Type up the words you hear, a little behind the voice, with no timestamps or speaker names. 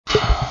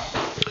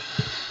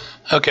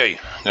Okay,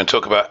 I'm going to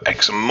talk about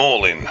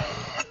examorelin,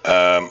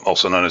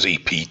 also known as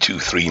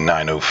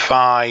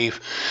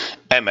EP23905,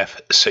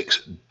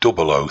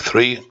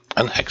 MF6003,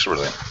 and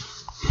examorelin.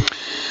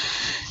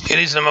 It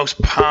is the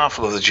most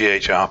powerful of the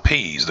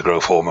ghrps, the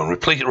growth hormone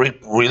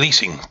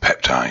releasing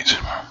peptides,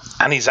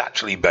 and is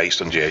actually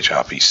based on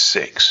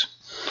ghrp6.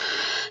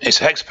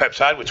 It's a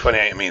hexapeptide with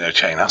 28 amino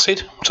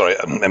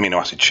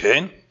acid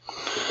chain.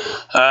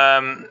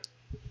 And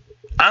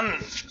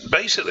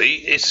basically,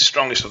 it's the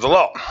strongest of the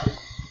lot.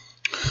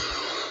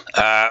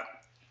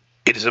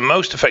 It is the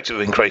most effective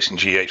at increasing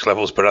GH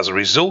levels, but as a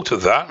result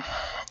of that,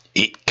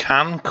 it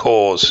can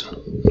cause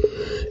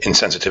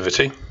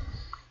insensitivity,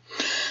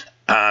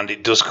 and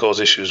it does cause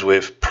issues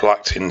with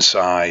prolactin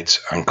sides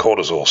and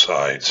cortisol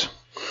sides.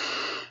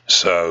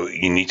 So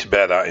you need to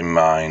bear that in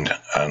mind,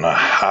 and I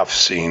have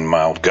seen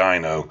mild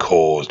gyno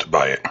caused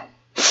by it.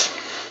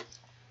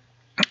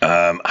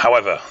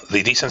 However,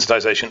 the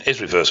desensitization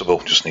is reversible,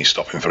 just needs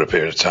stopping for a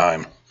period of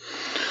time.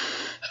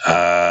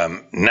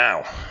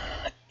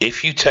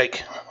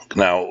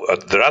 Now,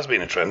 there has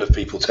been a trend of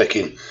people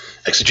taking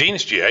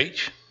exogenous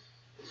GH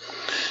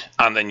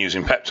and then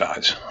using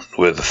peptides,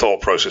 where the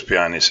thought process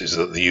behind this is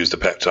that they use the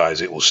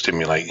peptides, it will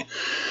stimulate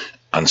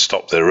and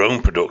stop their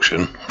own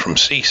production from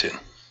ceasing.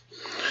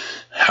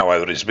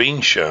 However, it's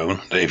been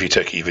shown that if you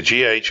take either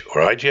GH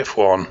or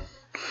IGF-1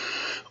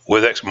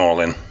 with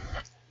examorelin,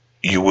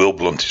 you will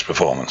blunt its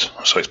performance,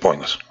 so it's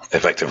pointless,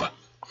 effectively.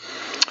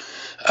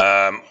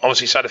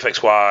 Obviously, side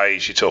effects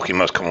wise, you're talking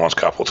most common ones: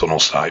 carpal tunnel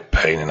site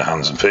pain in the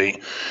hands and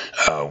feet,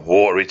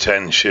 water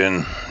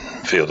retention,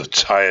 feel of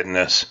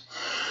tiredness.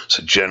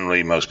 So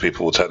generally, most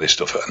people will take this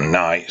stuff at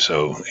night,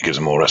 so it gives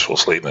them more restful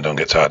sleep and they don't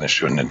get tiredness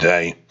during the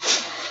day.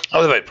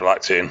 Elevated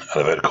prolactin,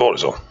 elevated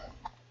cortisol.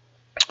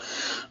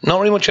 Not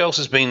really much else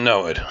has been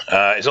noted.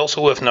 It's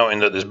also worth noting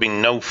that there's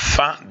been no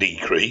fat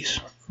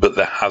decrease, but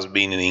there has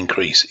been an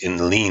increase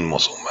in lean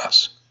muscle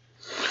mass.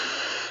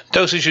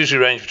 Doses usually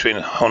range between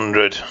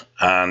 100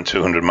 and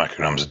 200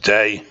 micrograms a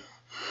day.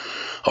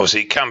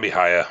 Obviously, it can be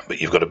higher, but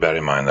you've got to bear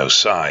in mind those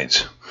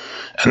sides.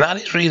 And that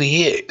is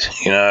really it,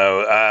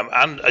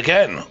 and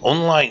again,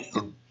 unlike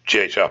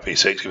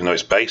GHRP6, even though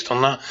it's based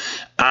on that,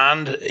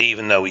 and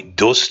even though it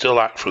does still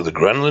act through the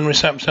ghrelin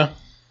receptor,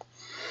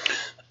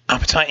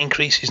 appetite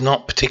increase is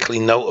not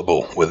particularly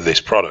notable with this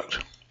product.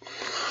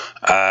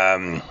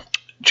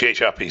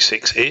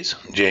 GHRP6 is,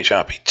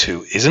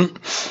 GHRP2 isn't,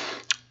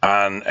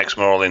 and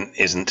examorelin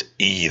isn't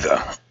either.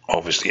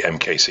 Obviously,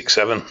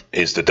 MK67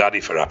 is the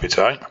daddy for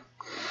appetite,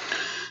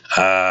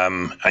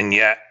 and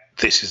yet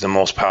this is the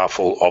most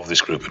powerful of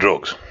this group of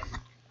drugs.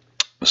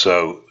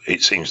 So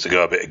it seems to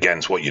go a bit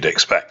against what you'd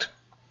expect.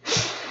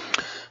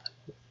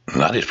 And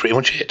that is pretty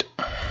much it.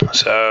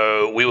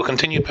 So we will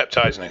continue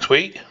peptides next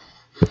week,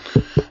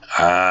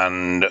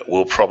 and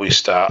we'll probably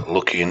start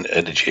looking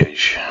at the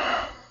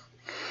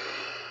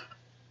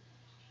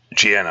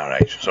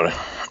GnRH, sorry.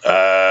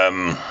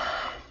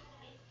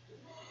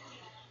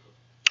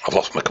 I've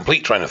lost my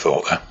complete train of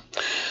thought there.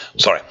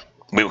 Sorry.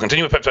 We will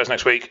continue with peptides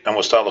next week, and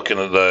we'll start looking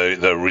at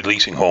the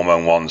releasing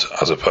hormone ones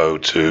as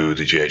opposed to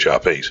the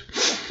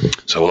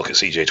GHRPs. So we'll look at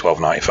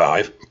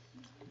CJ1295,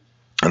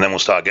 and then we'll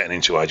start getting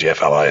into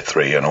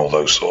IGF-LI3 and all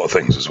those sort of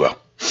things as well.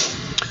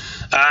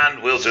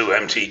 And we'll do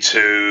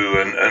MT2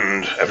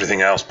 and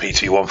everything else,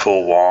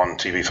 PT141,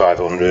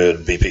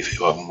 TB500,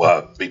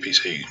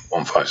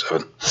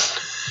 BPC157,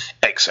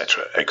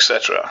 etc.,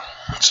 etc.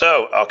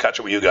 So I'll catch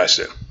up with you guys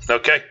soon.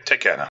 Okay, take care now.